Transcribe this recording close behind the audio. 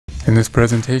In this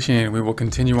presentation, we will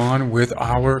continue on with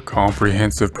our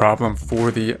comprehensive problem for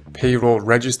the payroll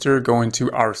register, going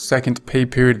to our second pay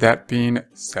period, that being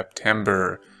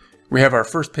September. We have our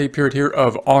first pay period here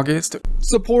of August.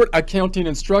 Support accounting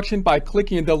instruction by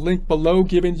clicking the link below,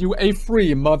 giving you a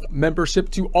free month membership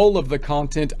to all of the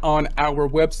content on our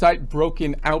website,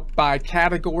 broken out by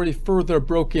category, further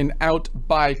broken out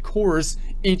by course.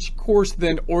 Each course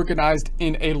then organized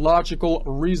in a logical,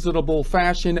 reasonable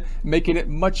fashion, making it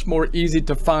much more easy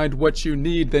to find what you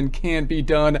need than can be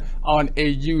done on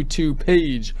a YouTube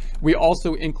page. We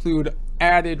also include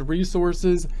added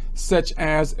resources such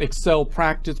as Excel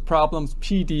practice problems,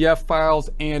 PDF files,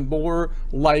 and more,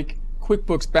 like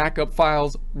QuickBooks backup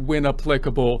files when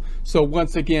applicable. So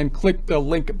once again, click the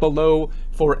link below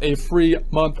for a free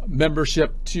month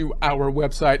membership to our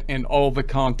website and all the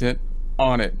content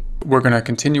on it. We're going to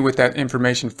continue with that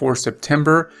information for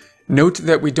September. Note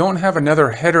that we don't have another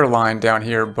header line down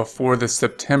here before the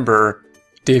September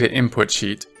data input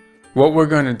sheet. What we're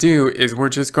going to do is we're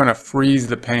just going to freeze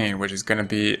the pane, which is going to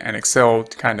be an Excel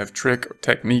kind of trick or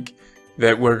technique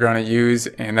that we're going to use,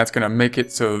 and that's going to make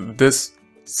it so this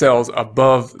cells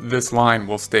above this line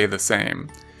will stay the same.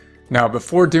 Now,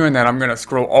 before doing that, I'm going to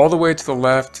scroll all the way to the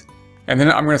left, and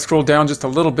then I'm going to scroll down just a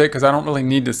little bit because I don't really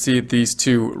need to see these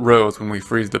two rows when we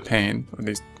freeze the pane.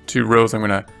 These two rows, I'm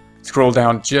going to scroll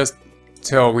down just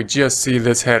till we just see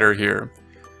this header here.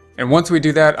 And once we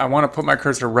do that, I want to put my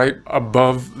cursor right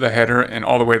above the header and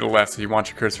all the way to the left. So you want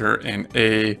your cursor in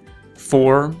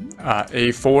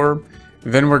A4.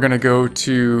 Then we're going to go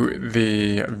to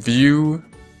the View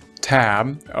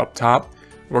tab up top.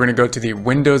 We're going to go to the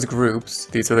Windows groups.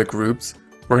 These are the groups.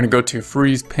 We're going to go to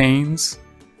Freeze Panes.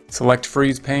 Select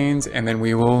Freeze Panes, and then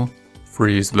we will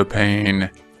freeze the pane.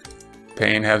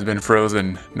 Pane has been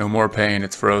frozen. No more pane,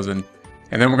 it's frozen.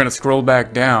 And then we're going to scroll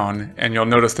back down, and you'll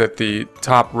notice that the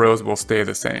top rows will stay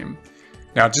the same.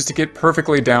 Now, just to get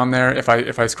perfectly down there, if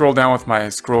I scroll down with my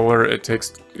scroller, it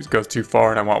goes too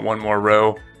far, and I want one more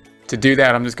row. To do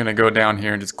that, I'm just going to go down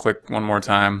here and just click one more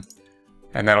time,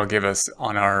 and that'll give us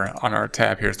on our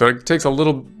tab here. So it takes a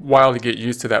little while to get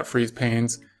used to that freeze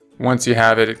panes. Once you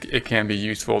have it, it can be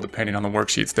useful depending on the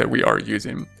worksheets that we are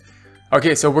using.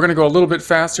 Okay, so we're going to go a little bit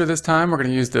faster this time. We're going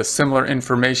to use the similar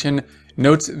information.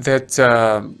 Note that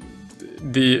so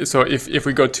if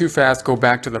we go too fast, go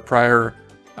back to the prior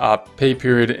pay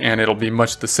period and it'll be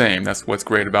much the same. That's what's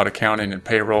great about accounting and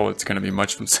payroll. It's going to be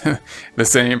much the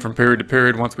same from period to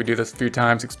period once we do this a few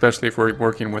times, especially if we're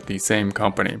working with the same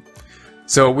company.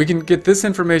 So we can get this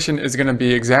information is going to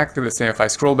be exactly the same. If I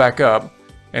scroll back up,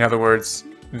 in other words,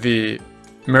 the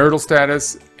marital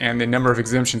status and the number of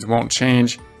exemptions won't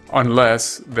change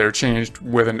unless they're changed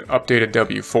with an updated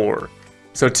W-4.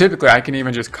 So typically I can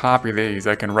even just copy these.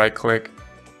 I can right click,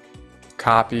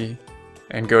 copy,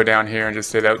 and go down here and just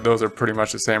say that those are pretty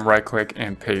much the same. Right click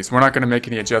and paste. We're not going to make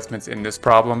any adjustments in this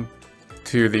problem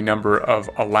to the number of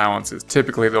allowances.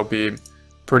 Typically they'll be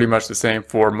pretty much the same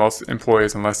for most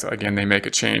employees unless again they make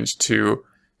a change to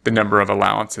the number of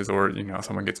allowances, or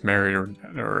someone gets married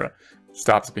or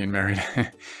stops being married.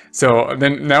 So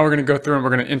then now we're going to go through and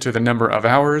we're going to enter the number of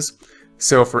hours.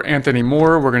 So for Anthony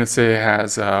Moore, we're going to say it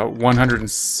has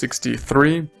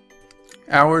 163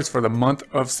 hours for the month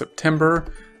of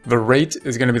September. The rate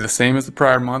is going to be the same as the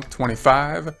prior month,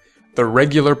 25. The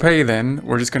regular pay then,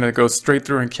 we're just going to go straight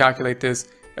through and calculate this.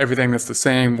 Everything that's the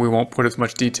same, we won't put as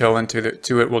much detail into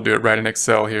it. We'll do it right in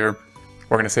Excel here.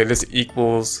 We're going to say this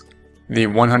equals the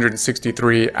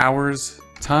 163 hours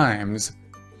times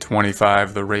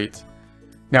 25, the rate.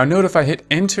 Now note if I hit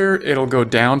enter, it'll go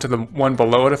down to the one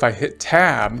below it. If I hit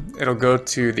tab, it'll go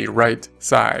to the right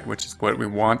side, which is what we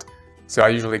want. So I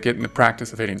usually get in the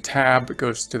practice of hitting tab, it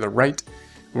goes to the right.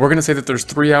 We're going to say that there's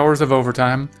 3 hours of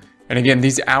overtime. And again,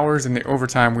 these hours in the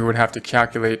overtime we would have to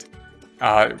calculate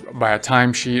by a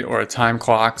timesheet or a time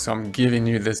clock. So I'm giving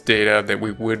you this data that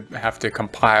we would have to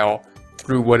compile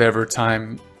through whatever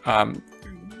time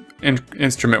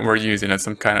instrument we're using. It's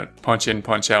some kind of punch in,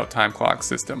 punch out time clock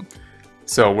system.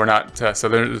 So we're not, so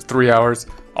there's 3 hours.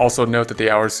 Also note that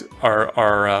the hours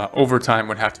are overtime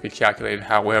would have to be calculated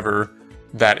however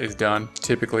that is done.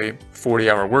 Typically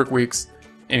 40-hour work weeks.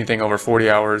 Anything over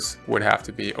 40 hours would have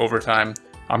to be overtime.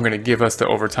 I'm going to give us the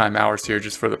overtime hours here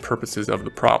just for the purposes of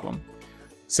the problem.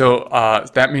 So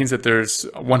that means that there's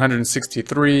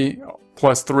 163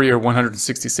 plus 3 or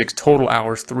 166 total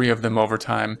hours, 3 of them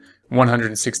overtime,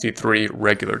 163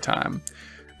 regular time.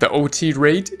 The OT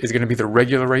rate is going to be the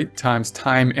regular rate times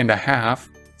time and a half.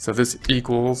 So this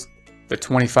equals the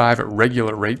 25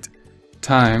 regular rate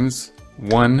times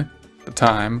 1 the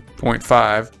time,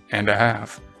 0.5 and a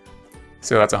half.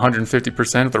 So that's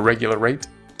 150% of the regular rate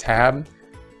tab.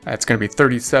 It's going to be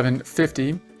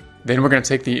 37.50. Then we're going to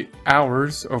take the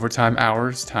hours, overtime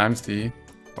hours, times the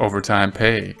overtime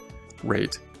pay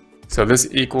rate. So this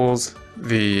equals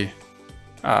the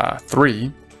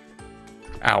 3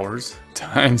 hours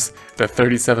times the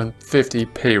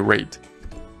 37.50 pay rate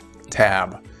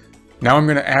tab. Now I'm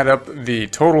going to add up the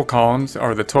total columns,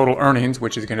 or the total earnings,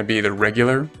 which is going to be the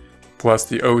regular plus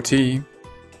the OT,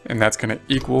 and that's going to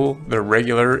equal the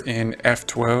regular in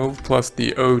F12 plus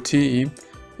the OT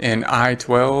in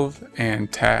I12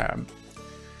 and tab.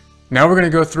 Now we're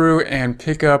going to go through and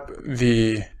pick up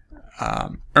the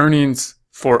earnings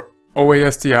for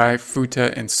OASDI,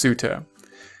 FUTA, and SUTA.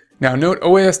 Now note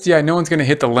OASDI, no one's going to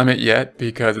hit the limit yet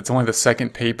because it's only the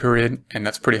second pay period, and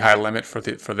that's pretty high limit for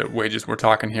the wages we're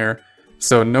talking here.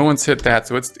 So no one's hit that,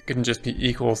 so it's going to just be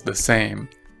equals the same.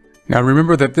 Now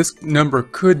remember that this number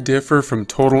could differ from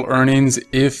total earnings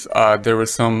if there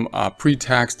was some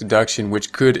pre-tax deduction,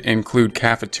 which could include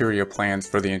cafeteria plans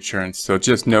for the insurance. So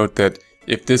just note that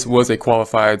if this was a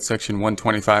qualified Section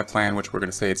 125 plan, which we're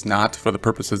going to say it's not for the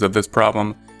purposes of this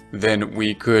problem, then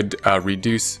we could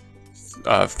reduce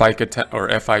FICA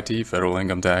or FIT, federal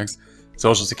income tax,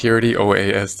 Social Security,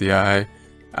 OASDI,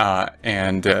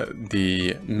 and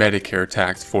the Medicare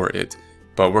tax for it.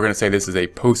 But we're going to say this is a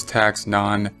post-tax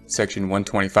non-Section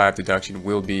 125 deduction,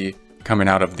 will be coming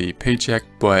out of the paycheck,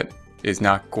 but is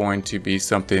not going to be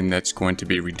something that's going to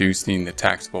be reducing the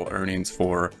taxable earnings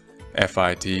for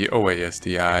FIT,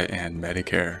 OASDI, and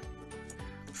Medicare.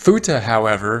 FUTA,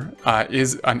 however,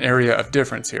 is an area of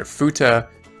difference here. FUTA,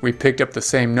 we picked up the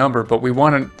same number, but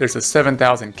there's a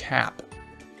 7,000 cap.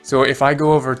 So if I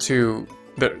go over to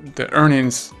the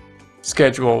earnings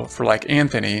schedule for like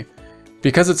Anthony,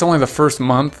 because it's only the first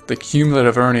month, the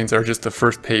cumulative earnings are just the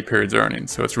first pay period's earnings.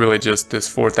 So it's really just this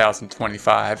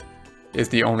 4,025 is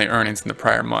the only earnings in the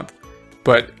prior month.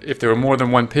 But if there were more than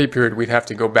one pay period, we'd have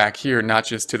to go back here, not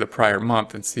just to the prior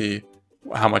month, and see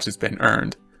how much has been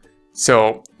earned.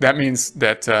 So that means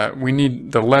that we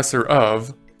need the lesser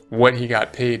of what he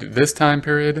got paid this time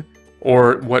period,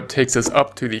 or what takes us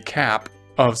up to the cap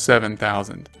of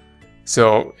 7,000.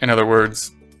 So in other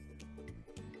words,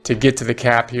 to get to the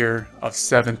cap here of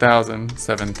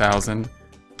 7,000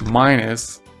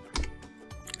 minus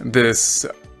this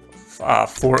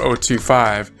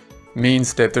 4,025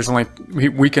 means that there's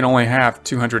we can only have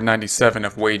 297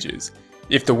 of wages.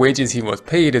 If the wages he was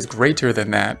paid is greater than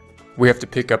that, we have to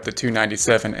pick up the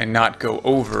 297 and not go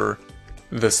over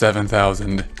the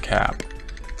 7,000 cap.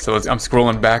 So I'm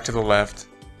scrolling back to the left.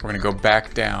 We're going to go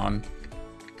back down.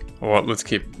 Well,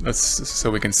 so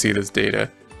we can see this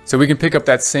data. So we can pick up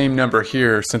that same number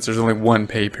here since there's only one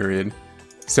pay period.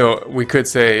 So we could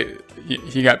say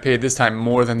he got paid this time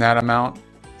more than that amount.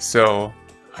 So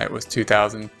it was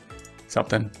 2,000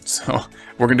 something. So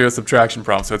we're going to do a subtraction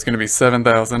problem. So it's going to be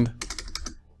 7,000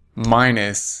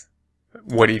 minus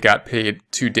what he got paid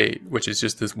to date, which is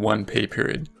just this one pay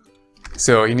period.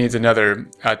 So he needs another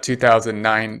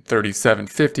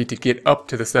 2,937.50 to get up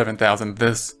to the 7,000.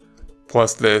 This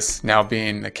plus this now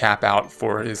being the cap out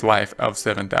for his life of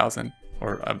 7,000,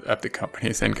 or of the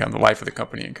company's income, the life of the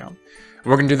company income.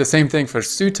 We're going to do the same thing for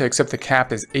SUTA, except the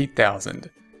cap is 8,000.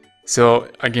 So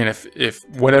again, if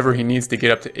whatever he needs to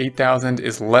get up to 8,000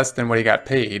 is less than what he got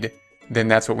paid, then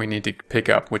that's what we need to pick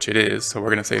up, which it is. So we're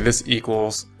going to say this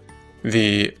equals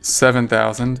the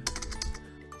 7,000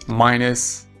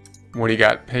 minus what he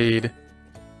got paid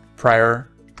prior,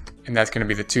 and that's going to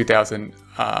be the 2,000.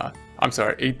 I'm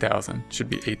sorry, 8,000, should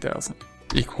be 8,000,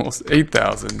 equals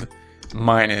 8,000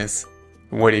 minus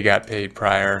what he got paid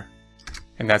prior,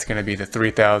 and that's going to be the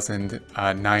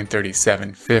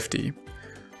 3,937.50.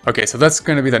 Okay, so that's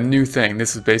going to be the new thing.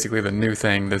 This is basically the new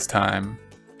thing this time.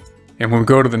 And when we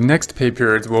go to the next pay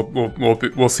periods,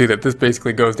 we'll see that this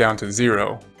basically goes down to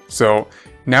 0. So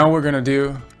now we're going to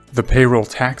do the payroll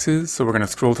taxes. So we're going to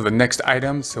scroll to the next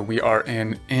item. So we are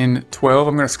in N12.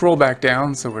 I'm going to scroll back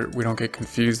down so we don't get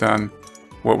confused on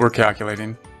what we're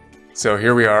calculating. So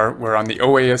here we are. We're on the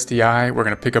OASDI. We're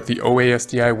going to pick up the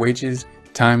OASDI wages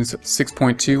times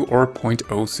 6.2 or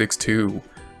 0.062.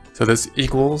 So this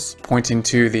equals, pointing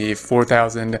to the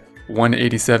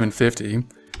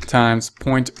 4,187.50 times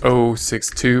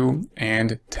 0.062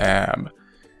 and tab.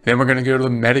 Then we're going to go to the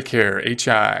Medicare,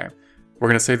 HI. We're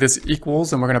going to say this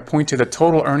equals, and we're going to point to the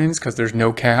total earnings because there's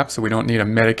no cap, so we don't need a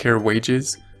Medicare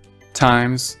wages,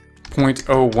 times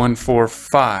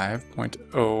 0.0145,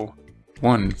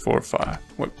 0.0145,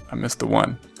 what, I missed the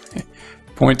 1,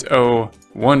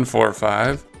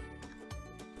 0.0145,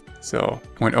 so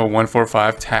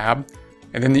 0.0145 tab,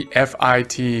 and then the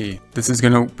FIT. This is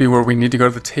going to be where we need to go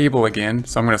to the table again,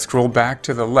 so I'm going to scroll back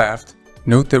to the left,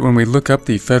 Note that when we look up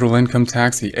the federal income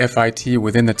tax, the FIT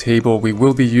within the table, we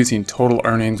will be using total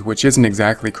earnings, which isn't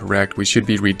exactly correct. We should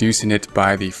be reducing it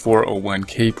by the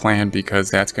 401k plan because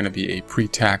that's going to be a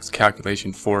pre-tax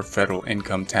calculation for federal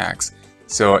income tax.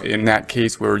 So in that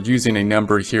case, we're using a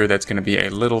number here that's going to be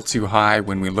a little too high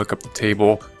when we look up the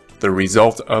table. The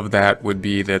result of that would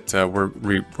be that we're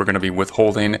going to be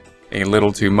withholding a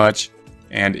little too much.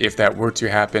 And if that were to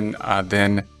happen,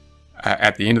 then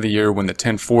at the end of the year, when the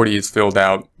 1040 is filled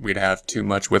out, we'd have too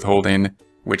much withholding,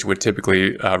 which would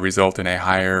typically result in a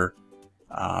higher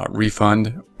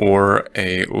refund or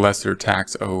a lesser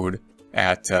tax owed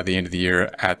at the end of the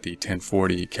year at the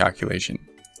 1040 calculation.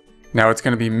 Now it's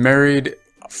going to be married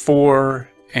for,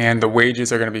 and the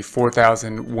wages are going to be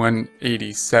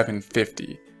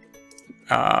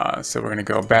 $4,187.50. So we're going to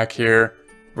go back here.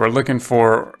 We're looking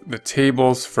for the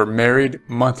tables for married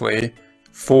monthly.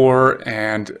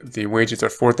 And the wages are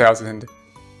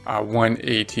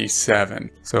 $4,187.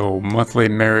 So monthly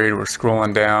married, we're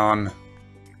scrolling down.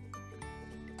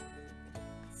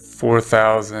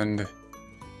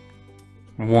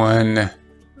 4,001.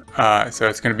 So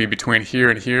it's going to be between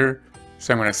here and here.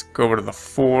 So I'm going to go over to the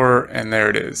 4, and there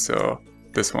it is. So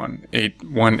this one,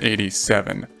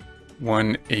 187.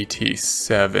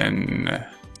 187.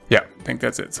 Yeah, I think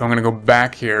that's it. So I'm going to go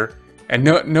back here. And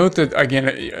note that,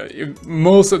 again,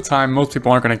 most of the time, most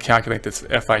people aren't going to calculate this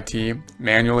FIT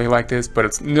manually like this, but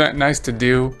it's nice to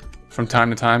do from time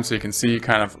to time so you can see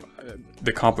kind of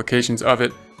the complications of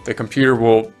it. The computer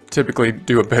will typically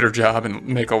do a better job and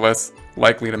make a less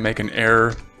likely to make an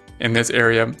error in this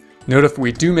area. Note if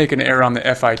we do make an error on the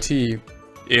FIT,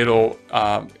 it'll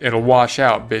wash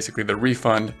out basically the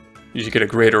refund. You should get a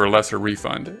greater or lesser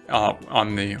refund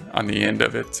on the end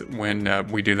of it when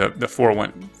we do the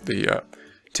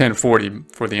 1040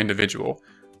 for the individual.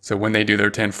 So when they do their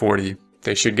 1040,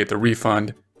 they should get the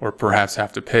refund or perhaps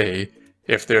have to pay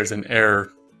if there's an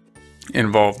error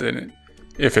involved in it.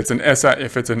 If it's an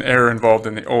error involved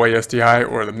in the OASDI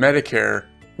or the Medicare,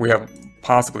 we have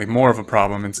possibly more of a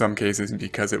problem in some cases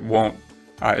because it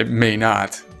may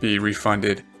not be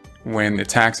refunded when the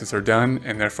taxes are done,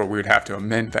 and therefore we would have to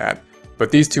amend that.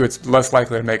 But these two, it's less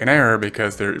likely to make an error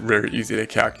because they're very easy to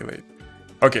calculate.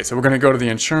 Okay, so we're going to go to the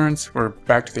insurance. We're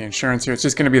back to the insurance here. It's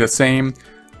just going to be the same.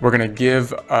 We're going to give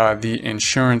the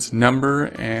insurance number,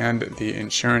 and the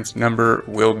insurance number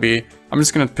will be, I'm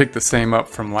just going to pick the same up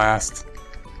from last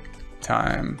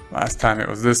time. Last time it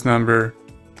was this number.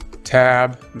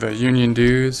 Tab, the union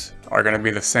dues are going to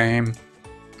be the same.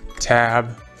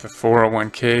 Tab, the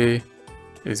 401k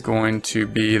is going to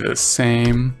be the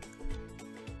same.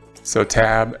 So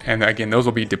tab, and again, those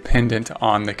will be dependent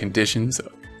on the conditions.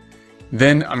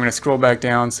 Then I'm going to scroll back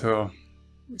down. So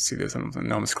you see this, I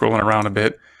know I'm scrolling around a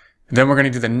bit. And then we're going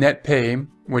to do the net pay,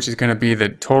 which is going to be the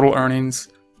total earnings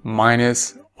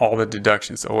minus all the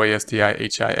deductions.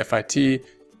 OASDI, HI, FIT,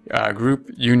 group,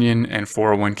 union, and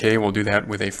 401k. We'll do that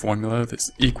with a formula.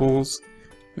 This equals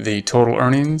the total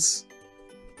earnings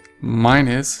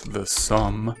minus the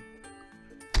sum.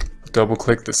 Double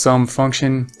click the sum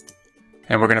function,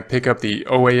 and we're going to pick up the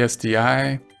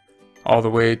OASDI all the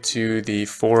way to the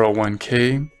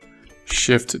 401k,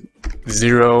 shift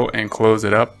 0 and close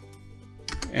it up.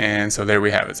 And so there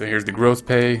we have it. So here's the gross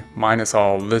pay minus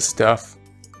all this stuff,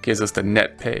 gives us the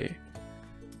net pay.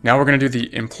 Now we're going to do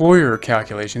the employer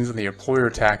calculations and the employer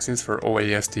taxes for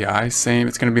OASDI. Same,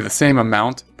 it's going to be the same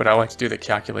amount, but I like to do the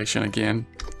calculation again,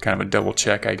 kind of a double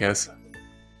check, I guess.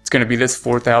 It's going to be this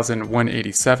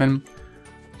 4,187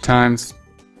 times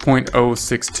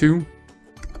 0.062,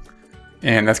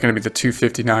 and that's going to be the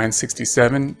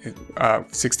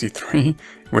 259.67, 63,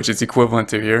 which is equivalent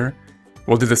to here.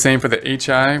 We'll do the same for the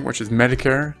HI, which is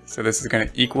Medicare. So this is going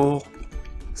to equal,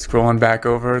 scrolling back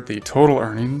over, the total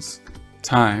earnings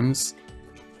times,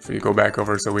 so you go back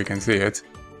over so we can see it,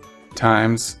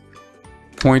 times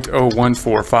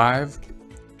 0.0145.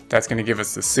 That's going to give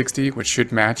us the 60, which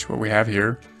should match what we have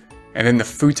here. And then the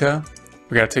FUTA,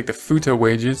 we got to take the FUTA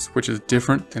wages, which is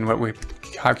different than what we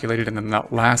calculated in the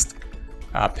last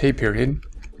pay period.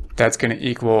 That's going to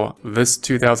equal this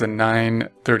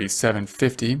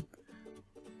 2,009.3750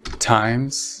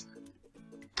 times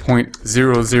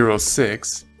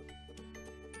 0.006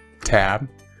 tab,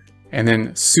 and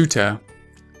then SUTA,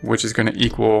 which is going to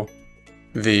equal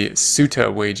the SUTA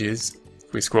wages.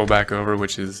 If we scroll back over,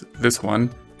 which is this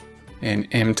one, in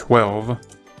M12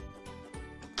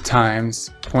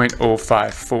 times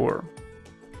 0.054,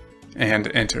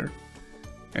 and enter.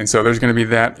 And so there's going to be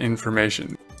that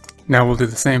information. Now we'll do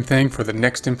the same thing for the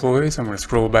next employees. I'm going to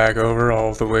scroll back over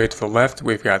all the way to the left.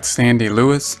 We've got Sandy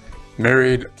Lewis,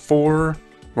 married for,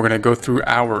 We're going to go through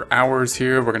our hours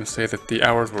here. We're going to say that the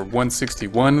hours were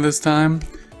 161 this time.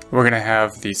 We're going to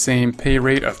have the same pay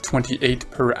rate of 28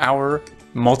 per hour.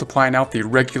 Multiplying out the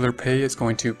regular pay is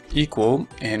going to equal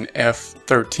in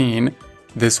F13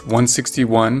 this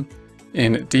 161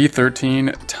 in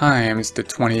D13 times the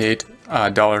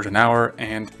 $28 an hour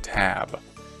and tab.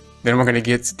 Then we're going to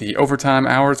get the overtime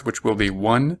hours, which will be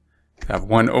 1. Have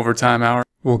 1 overtime hour.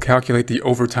 We'll calculate the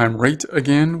overtime rate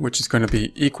again, which is going to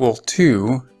be equal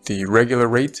to the regular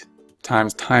rate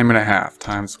times time and a half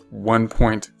times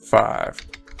 1.5,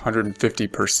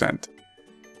 150%.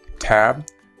 Tab.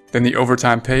 Then the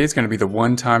overtime pay is going to be the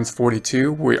 1 times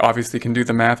 42. We obviously can do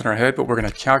the math in our head, but we're going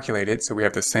to calculate it so we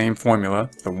have the same formula.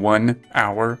 The 1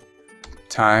 hour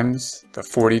times the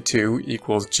 42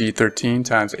 equals G13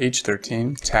 times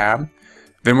H13, tab.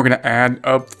 Then we're going to add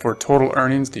up for total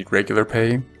earnings the regular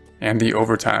pay and the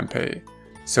overtime pay.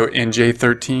 So in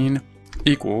J13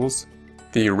 equals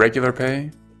the regular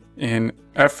pay in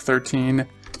F13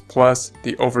 plus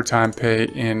the overtime pay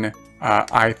in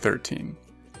I13,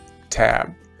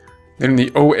 tab. Then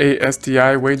the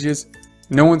OASDI wages,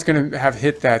 no one's going to have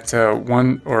hit that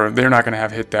one, or they're not going to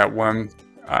have hit that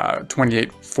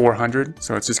 128,400.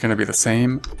 So it's just going to be the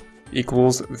same,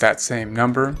 equals that same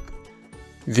number.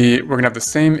 We're going to have the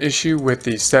same issue with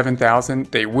the 7,000.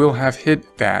 They will have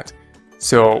hit that.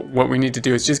 So what we need to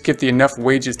do is just get the enough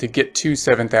wages to get to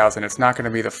 7,000. It's not going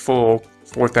to be the full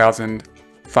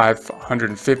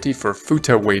 4,550 for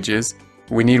FUTA wages.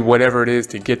 We need whatever it is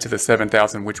to get to the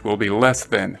 7,000, which will be less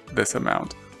than this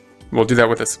amount. We'll do that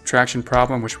with a subtraction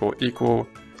problem, which will equal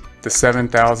the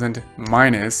 7,000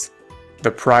 minus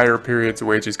the prior period's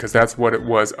wages, because that's what it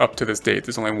was up to this date.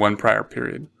 There's only one prior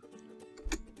period.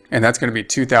 And that's going to be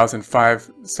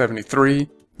 2,573,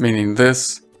 meaning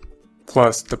this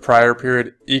plus the prior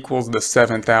period equals the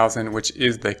 7,000, which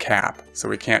is the cap. So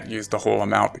we can't use the whole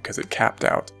amount because it capped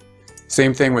out.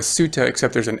 Same thing with SUTA,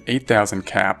 except there's an 8,000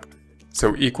 cap.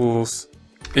 So equals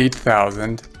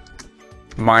 8,000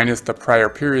 minus the prior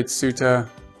period SUTA,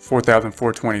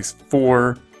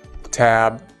 4,424,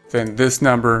 tab. Then this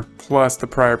number plus the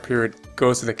prior period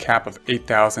goes to the cap of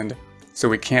 8,000. So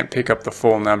we can't pick up the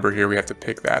full number here. We have to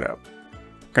pick that up.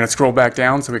 I'm going to scroll back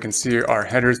down so we can see our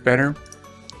headers better.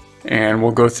 And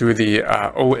we'll go through the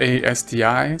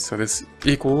OASDI. So this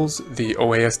equals the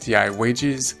OASDI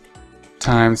wages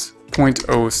times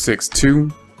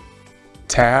 0.062,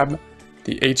 tab.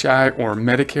 The HI or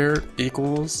Medicare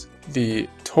equals the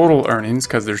total earnings,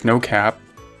 because there's no cap,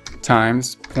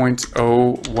 times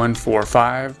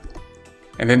 0.0145.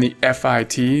 And then the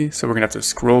FIT, so we're going to have to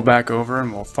scroll back over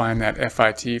and we'll find that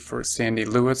FIT for Sandy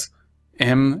Lewis,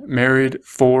 M, married,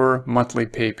 4 monthly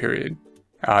pay period.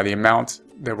 The amount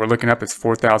that we're looking up is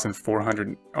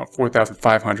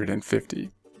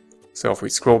 4,550. So if we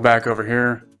scroll back over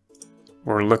here,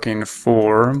 we're looking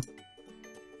for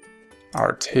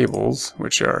our tables,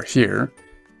 which are here,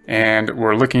 and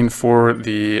we're looking for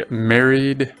the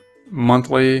married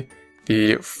monthly,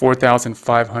 the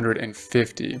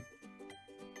 4,550.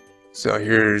 So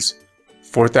here's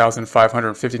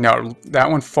 4,550. Now that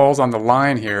one falls on the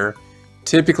line here.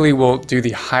 Typically we'll do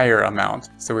the higher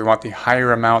amount. So we want the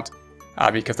higher amount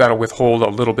because that'll withhold a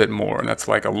little bit more, and that's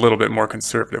like a little bit more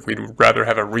conservative. We'd rather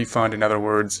have a refund, in other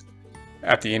words,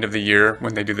 at the end of the year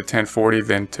when they do the 1040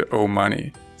 than to owe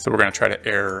money. So we're going to try to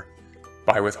err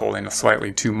by withholding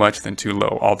slightly too much than too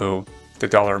low, although the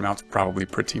dollar amount's probably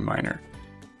pretty minor.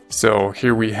 So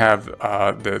here we have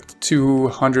the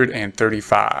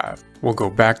 235. We'll go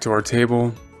back to our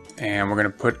table and we're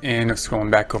going to put in,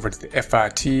 scrolling back over to the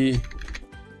FIT,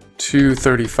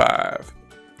 235.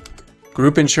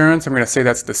 Group insurance, I'm going to say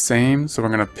that's the same, so we're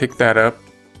going to pick that up.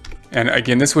 And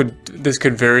again, this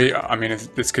could vary. I mean,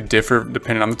 this could differ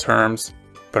depending on the terms,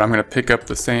 but I'm going to pick up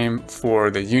the same for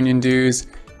the union dues.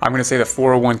 I'm going to say the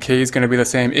 401k is going to be the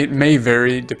same. It may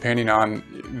vary depending on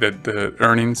the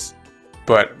earnings,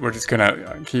 but we're just going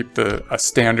to keep a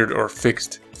standard or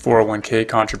fixed 401k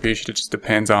contribution. It just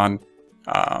depends on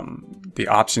the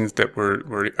options that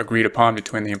were agreed upon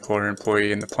between the employer,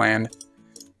 employee, and the plan.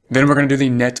 Then we're going to do the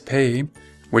net pay,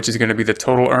 which is going to be the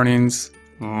total earnings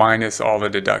minus all the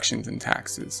deductions and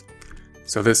taxes.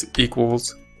 So this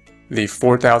equals the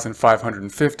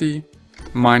 4,550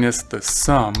 minus the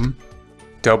sum,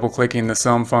 double clicking the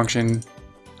sum function,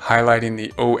 highlighting the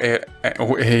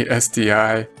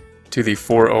OASDI to the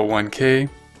 401k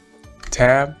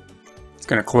tab. It's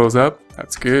going to close up.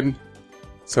 That's good.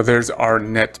 So there's our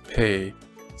net pay.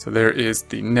 So there is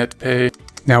the net pay.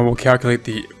 Now we'll calculate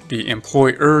the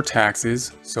employer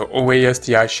taxes. So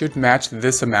OASDI should match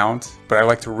this amount, but I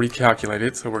like to recalculate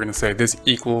it. So we're going to say this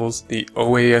equals the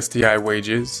OASDI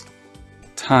wages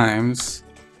times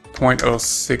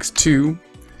 0.062,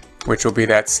 which will be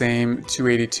that same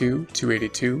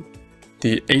 282.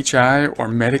 The HI or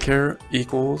Medicare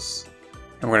equals,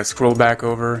 and we're going to scroll back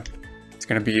over, it's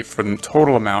going to be for the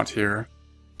total amount here,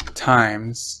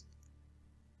 times,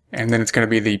 and then it's going to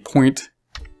be the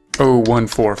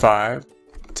 0.0145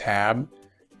 tab,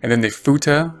 and then the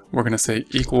FUTA, we're going to say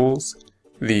equals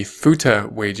the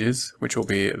FUTA wages, which will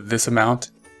be this amount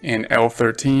in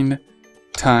L13,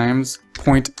 times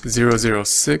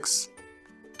 0.006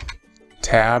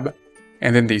 tab,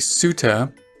 and then the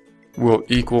SUTA will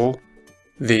equal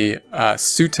the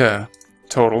SUTA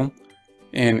total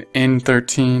in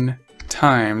N13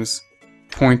 times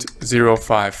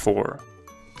 0.054.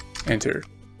 Enter.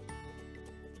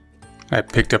 I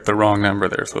picked up the wrong number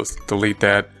there, so let's delete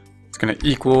that. It's going to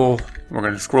equal, we're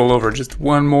going to scroll over just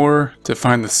one more to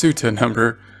find the SUTA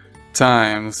number,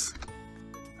 times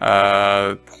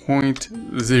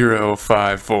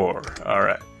 0.054.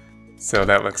 Alright, so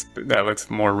that looks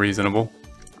more reasonable.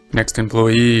 Next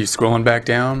employee, scrolling back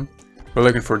down, we're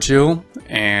looking for Jill,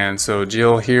 and so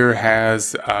Jill here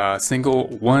has a single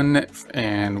 1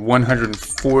 and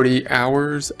 140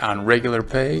 hours on regular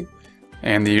pay,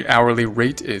 and the hourly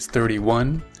rate is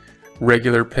 31.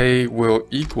 Regular pay will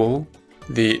equal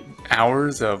the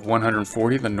hours of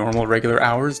 140, the normal regular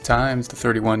hours, times the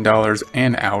 $31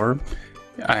 an hour.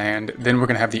 And then we're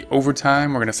going to have the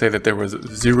overtime. We're going to say that there was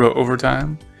 0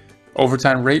 overtime.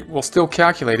 Overtime rate will still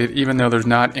calculate it even though there's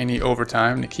not any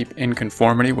overtime to keep in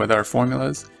conformity with our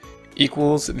formulas.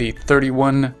 Equals the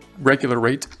 31 regular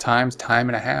rate times time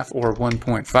and a half, or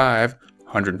 1.5,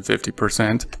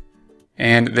 150%.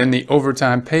 And then the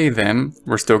overtime pay, then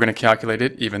we're still going to calculate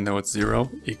it even though it's 0,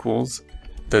 equals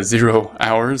the 0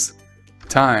 hours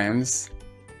times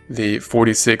the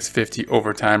 46.50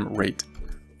 overtime rate.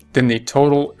 Then the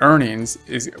total earnings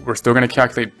is, we're still going to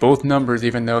calculate both numbers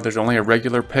even though there's only a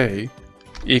regular pay,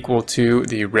 equal to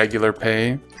the regular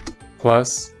pay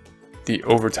plus the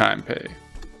overtime pay.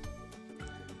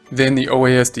 Then the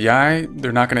OASDI,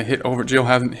 they're not going to hit over, Jill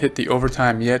hasn't hit the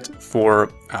overtime yet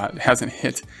hasn't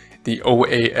hit the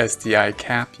OASDI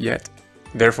cap yet.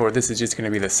 Therefore, this is just going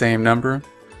to be the same number.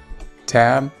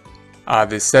 Tab.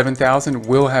 The 7,000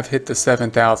 will have hit the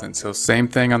 7,000. So same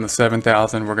thing on the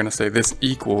 7,000. We're going to say this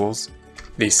equals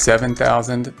the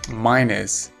 7,000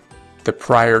 minus the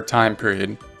prior time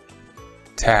period.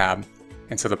 Tab.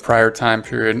 And so the prior time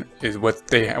period is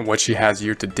what she has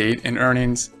year to date in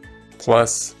earnings,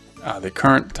 plus the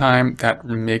current time. That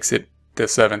makes it the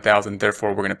 7,000. Therefore,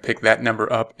 we're going to pick that number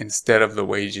up instead of the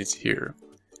wages here.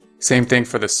 Same thing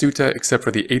for the SUTA, except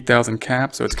for the 8,000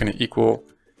 cap. So it's going to equal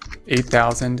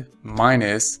 8,000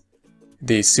 minus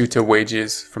the SUTA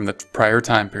wages from the prior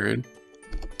time period,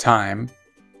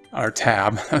 our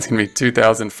tab, that's going to be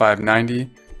 2,590.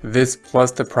 This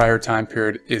plus the prior time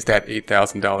period is that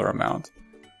 $8,000 amount.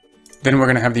 Then we're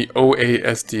going to have the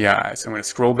OASDI. So I'm going to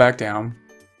scroll back down.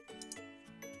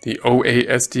 The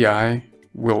OASDI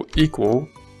will equal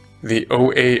the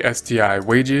OASDI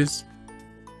wages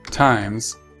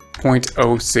times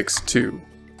 0.062.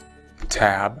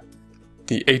 Tab.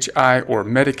 The HI or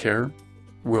Medicare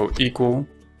will equal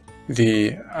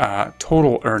the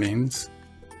total earnings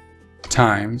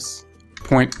times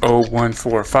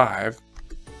 0.0145.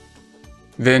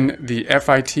 Then the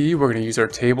FIT, we're going to use our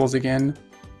tables again,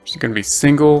 which is going to be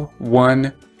single,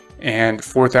 1, and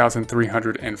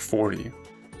 4,340.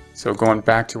 So going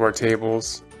back to our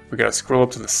tables, we got to scroll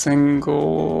up to the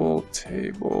single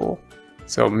table.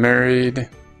 So married.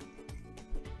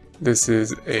 This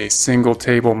is a single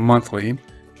table monthly,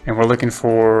 and we're looking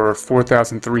for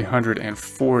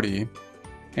 4,340,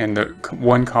 and the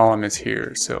one column is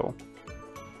here. So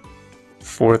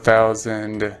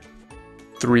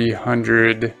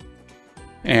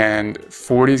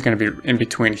 4,340 is going to be in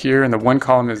between here, and the one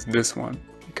column is this one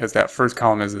because that first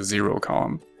column is a 0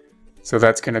 column. So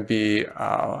that's going to be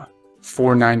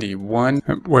 491.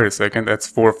 Wait a second, that's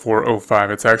 4405.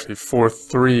 It's actually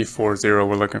 4340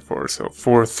 we're looking for. So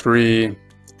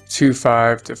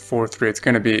 4325 to 43. It's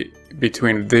going to be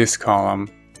between this column,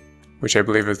 which I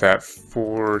believe is that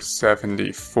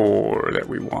 474 that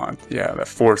we want. Yeah, that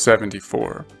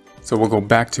 474. So we'll go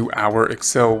back to our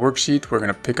Excel worksheet. We're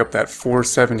going to pick up that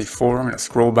 474. I'm going to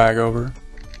scroll back over.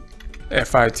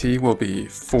 FIT will be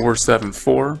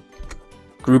 474.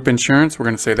 Group insurance, we're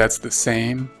going to say that's the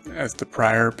same as the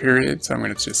prior period. So I'm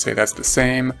going to just say that's the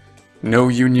same. No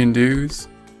union dues.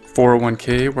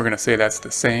 401k, we're going to say that's the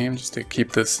same just to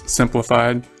keep this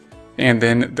simplified. And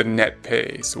then the net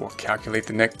pay. So we'll calculate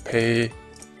the net pay.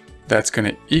 That's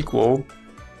going to equal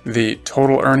the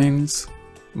total earnings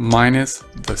minus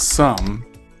the sum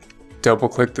double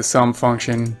click the sum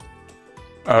function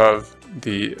of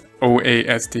the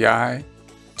OASDI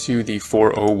to the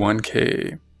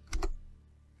 401k.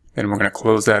 Then we're going to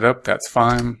close that up. That's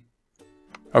fine.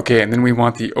 Okay, and then we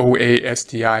want the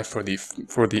OASDI for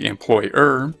the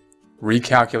employer.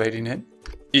 Recalculating it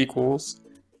equals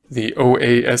the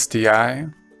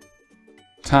OASDI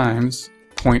times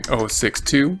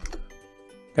 0.062.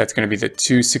 That's going to be the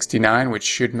 269, which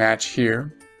should match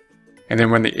here. And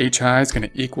then when the HI is going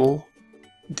to equal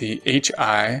the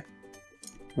HI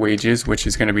wages, which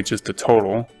is going to be just the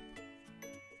total,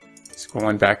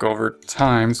 scrolling back over,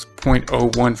 times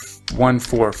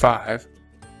 0.01145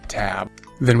 tab.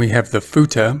 Then we have the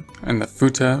FUTA, and the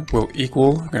FUTA will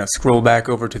equal, I'm going to scroll back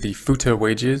over to the FUTA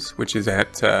wages, which is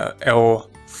at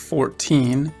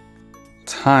L14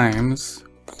 times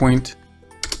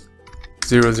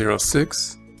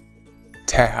 0.006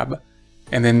 tab,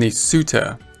 and then the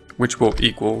SUTA, which will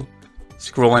equal,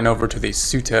 scrolling over to the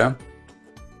SUTA,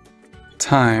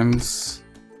 times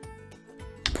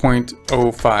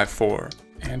 0.054,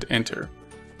 and enter.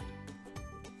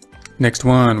 Next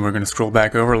one, we're going to scroll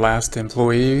back over, last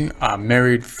employee,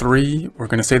 married 3. We're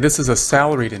going to say this is a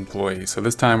salaried employee. So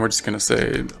this time we're just going to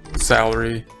say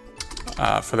salary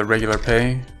for the regular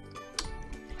pay.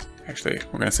 Actually,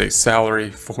 we're going to say salary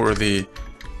for the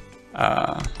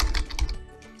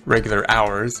regular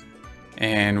hours.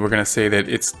 And we're going to say that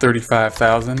it's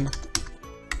 35,000.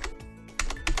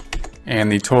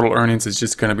 And the total earnings is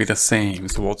just going to be the same.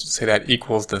 So we'll just say that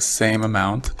equals the same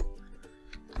amount.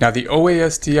 Now the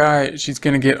OASDI, she's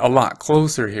going to get a lot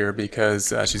closer here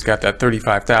because she's got that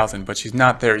 35,000, but she's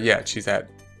not there yet. She's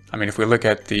at, I mean, if we look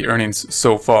at the earnings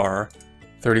so far,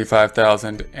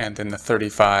 35,000, and then the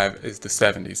 35 is the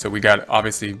 70. So we got to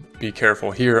obviously be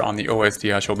careful here on the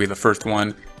OASDI. She'll be the first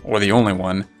one or the only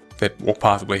one that will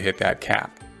possibly hit that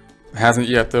cap. It hasn't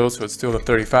yet though, so it's still the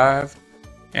 35.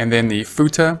 And then the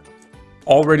FUTA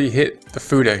already hit the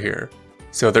FUTA here.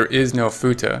 So there is no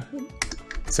FUTA.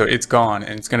 So it's gone,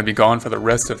 and it's going to be gone for the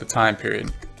rest of the time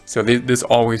period. So this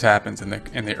always happens in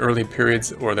the early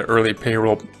periods or the early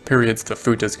payroll periods. The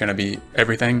FUTA is going to be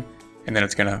everything, and then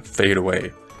it's going to fade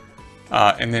away.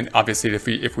 And then obviously,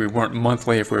 if we weren't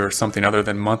monthly, if we were something other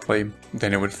than monthly,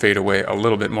 then it would fade away a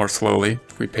little bit more slowly.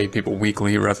 If we pay people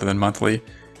weekly rather than monthly,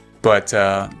 but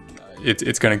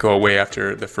it's going to go away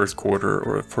after the first quarter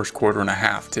or the first quarter and a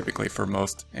half, typically for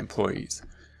most employees.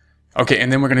 Okay,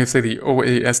 and then we're going to say the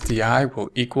OASDI will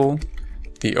equal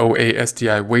the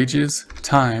OASDI wages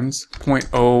times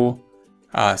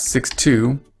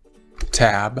 0.062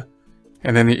 tab,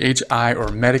 and then the HI or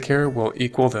Medicare will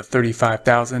equal the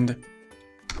 35,000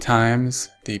 times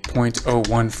the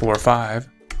 0.0145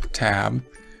 tab,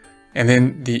 and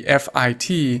then the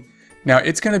FIT. Now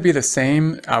it's going to be the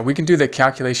same. We can do the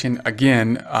calculation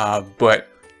again, but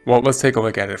well, let's take a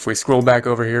look at it. If we scroll back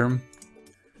over here,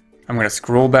 I'm going to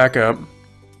scroll back up,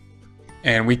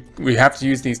 and we have to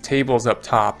use these tables up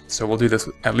top, so we'll do this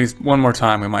at least one more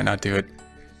time. We might not do it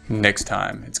next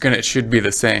time. It should be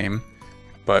the same,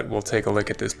 but we'll take a look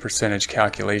at this percentage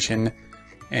calculation.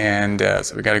 And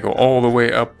so we got to go all the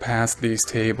way up past these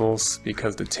tables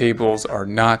because the tables are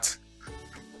not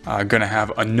going to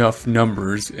have enough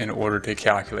numbers in order to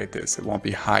calculate this. It won't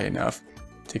be high enough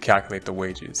to calculate the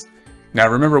wages. Now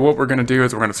remember, what we're going to do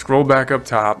is we're going to scroll back up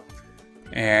top,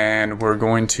 and we're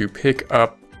going to pick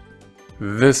up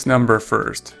this number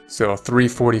first. So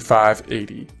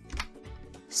 345.80.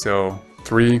 So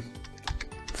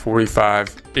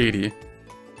 345.80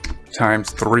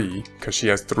 times 3, because she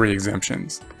has 3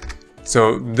 exemptions.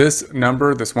 So this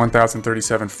number, this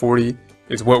 1,037.40,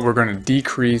 is what we're going to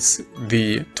decrease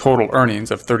the total earnings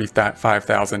of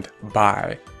 35,000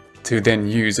 by to then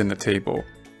use in the table.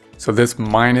 So this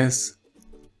minus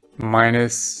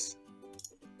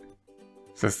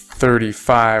the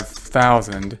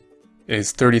 35,000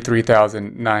 is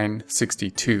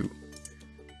 33,962.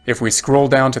 If we scroll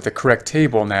down to the correct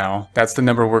table now, that's the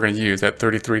number we're going to use, at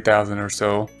 33,000 or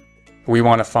so. We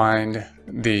want to find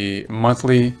the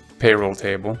monthly payroll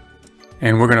table,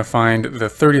 and we're going to find the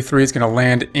 33 is going to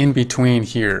land in between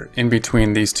here, in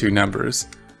between these two numbers.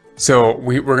 So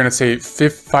we're going to say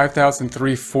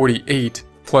 5,348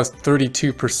 plus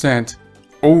 32%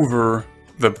 over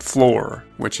the floor,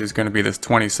 which is going to be this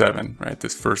 27, right?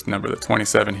 This first number, the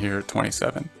 27 here,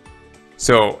 27.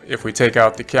 So if we take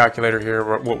out the calculator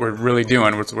here, what we're really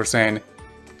doing, we're saying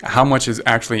how much is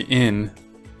actually in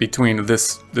between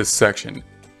this section.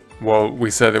 Well, we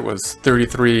said it was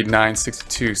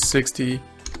 33,962.60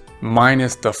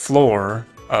 minus the floor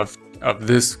of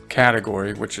this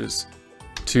category, which is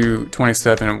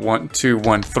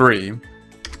 227,213.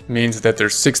 means that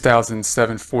there's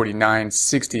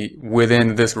 6,749.60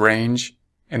 within this range,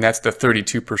 and that's the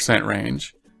 32%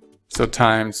 range. So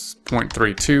times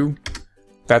 0.32,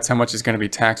 that's how much is going to be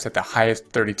taxed at the highest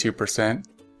 32%.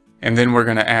 And then we're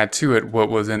going to add to it what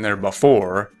was in there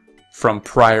before from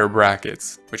prior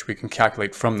brackets, which we can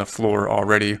calculate from the floor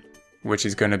already, which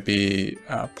is going to be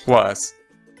plus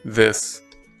this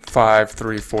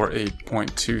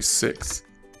 5348.26.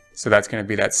 So that's going to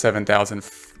be that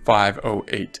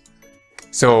 7,508.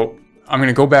 So I'm going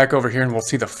to go back over here and we'll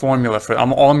see the formula for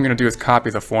all I'm going to do is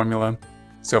copy the formula.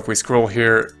 So if we scroll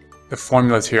here, the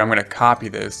formula's here. I'm going to copy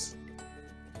this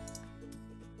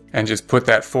and just put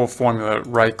that full formula,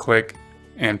 right click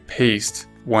and paste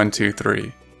 1, 2,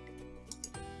 3.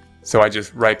 So I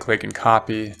just right click and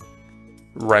copy,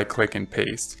 right click and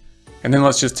paste. And then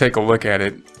let's just take a look at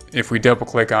it. If we double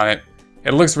click on it,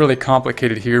 it looks really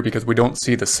complicated here because we don't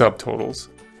see the subtotals.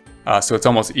 So it's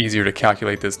almost easier to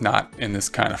calculate this not in this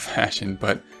kind of fashion,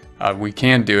 but we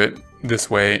can do it this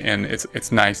way, and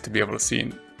it's nice to be able to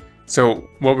see. So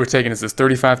what we're taking is this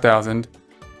 35,000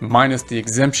 minus the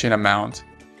exemption amount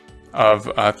of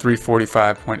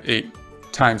 345.8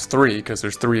 times 3, because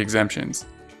there's 3 exemptions.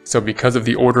 So because of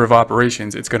the order of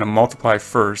operations, it's going to multiply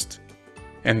first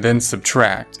and then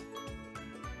subtract.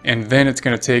 And then it's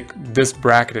going to take this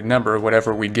bracketed number,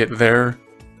 whatever we get there,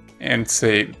 and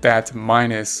say that's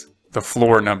minus the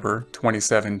floor number,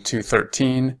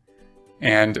 27,213.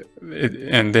 And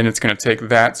then it's going to take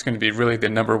that's going to be really the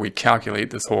number we calculate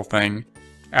this whole thing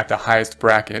at the highest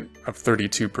bracket of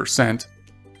 32%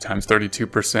 times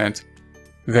 32%,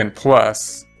 then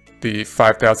plus the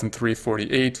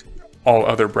 5,348, all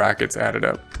other brackets added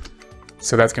up.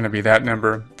 So that's going to be that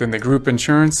number. Then the group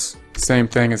insurance, same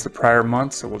thing as the prior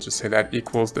month, so we'll just say that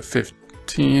equals the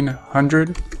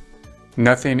 1,500.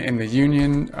 Nothing in the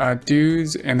union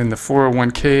dues, and then the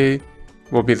 401k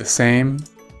will be the same.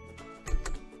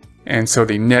 And so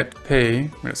the net pay, I'm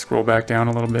going to scroll back down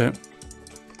a little bit,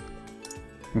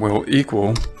 will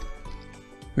equal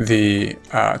the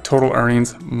total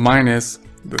earnings minus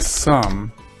the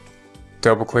sum,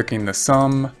 double clicking the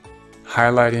sum,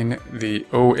 highlighting the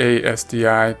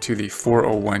OASDI to the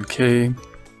 401k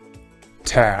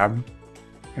tab,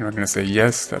 and we're going to say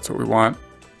yes, that's what we want.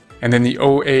 And then the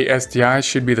OASDI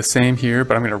should be the same here,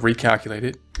 but I'm going to recalculate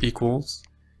it, equals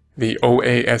the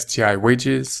OASDI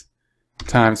wages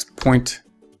times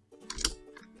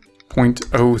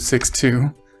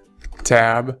 0.062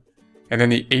 tab, and then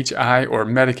the HI or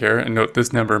Medicare, and note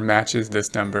this number matches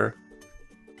this number,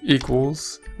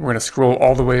 equals, we're going to scroll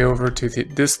all the way over to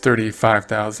this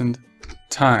 35,000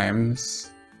 times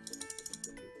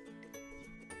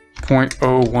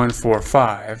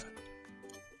 0.0145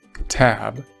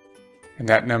 tab, and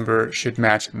that number should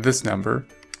match this number.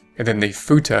 And then the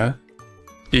FUTA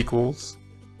equals,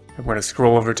 we're going to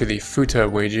scroll over to the FUTA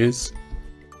wages,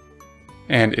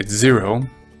 and it's 0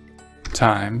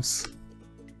 times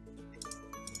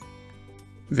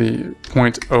the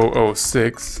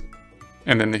 0.006,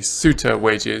 and then the SUTA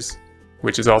wages,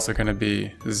 which is also going to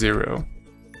be 0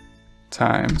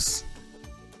 times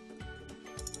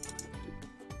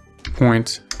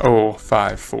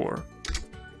 0.054.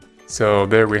 So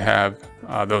there we have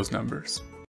those numbers.